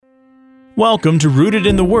Welcome to Rooted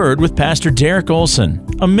in the Word with Pastor Derek Olson,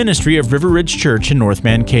 a ministry of River Ridge Church in North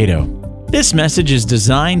Mankato. This message is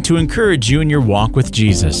designed to encourage you in your walk with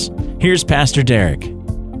Jesus. Here's Pastor Derek.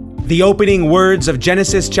 The opening words of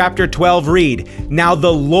Genesis chapter 12 read, "Now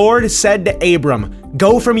the Lord said to Abram,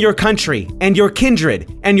 go from your country and your kindred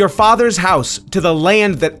and your father's house to the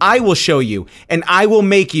land that I will show you, and I will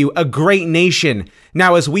make you a great nation."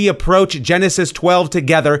 Now, as we approach Genesis 12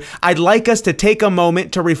 together, I'd like us to take a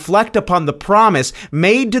moment to reflect upon the promise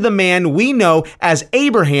made to the man we know as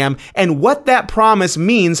Abraham and what that promise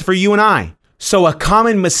means for you and I. So a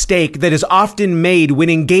common mistake that is often made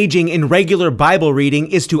when engaging in regular Bible reading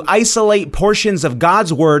is to isolate portions of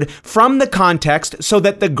God's Word from the context so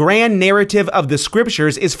that the grand narrative of the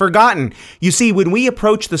Scriptures is forgotten. You see, when we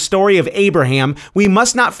approach the story of Abraham, we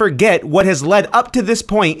must not forget what has led up to this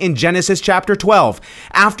point in Genesis chapter 12.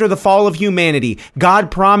 After the fall of humanity,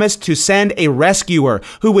 God promised to send a rescuer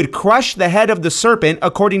who would crush the head of the serpent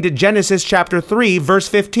according to Genesis chapter 3, verse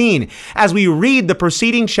 15. As we read the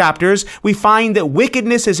preceding chapters, we find that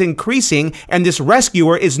wickedness is increasing and this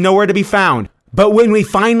rescuer is nowhere to be found. But when we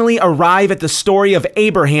finally arrive at the story of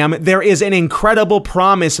Abraham, there is an incredible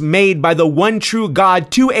promise made by the one true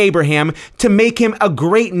God to Abraham to make him a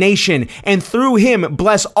great nation and through him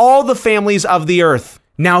bless all the families of the earth.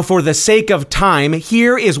 Now, for the sake of time,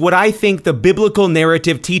 here is what I think the biblical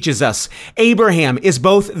narrative teaches us. Abraham is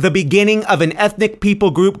both the beginning of an ethnic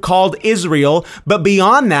people group called Israel, but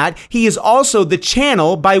beyond that, he is also the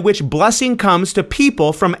channel by which blessing comes to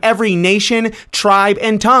people from every nation, tribe,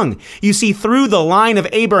 and tongue. You see, through the line of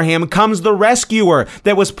Abraham comes the rescuer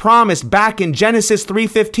that was promised back in Genesis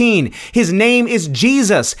 3:15. His name is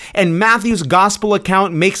Jesus, and Matthew's gospel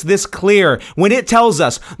account makes this clear when it tells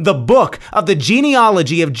us the book of the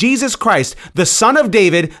genealogy of Jesus Christ, the son of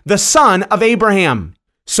David, the son of Abraham.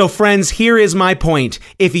 So friends, here is my point.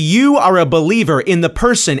 If you are a believer in the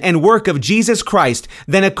person and work of Jesus Christ,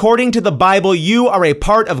 then according to the Bible, you are a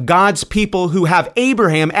part of God's people who have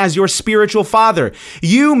Abraham as your spiritual father.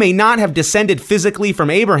 You may not have descended physically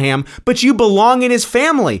from Abraham, but you belong in his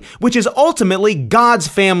family, which is ultimately God's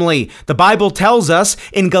family. The Bible tells us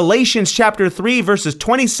in Galatians chapter 3, verses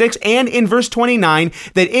 26 and in verse 29,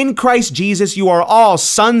 that in Christ Jesus you are all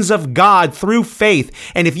sons of God through faith.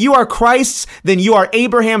 And if you are Christ's, then you are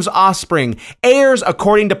Abraham's offspring, heirs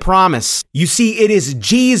according to promise. You see, it is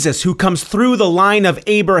Jesus who comes through the line of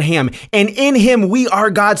Abraham, and in him we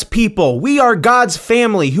are God's people. We are God's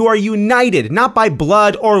family who are united not by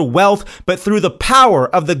blood or wealth, but through the power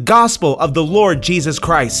of the gospel of the Lord Jesus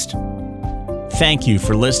Christ. Thank you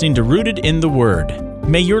for listening to Rooted in the Word.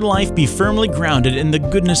 May your life be firmly grounded in the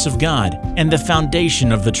goodness of God and the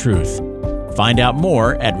foundation of the truth. Find out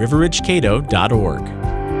more at riverridgecato.org.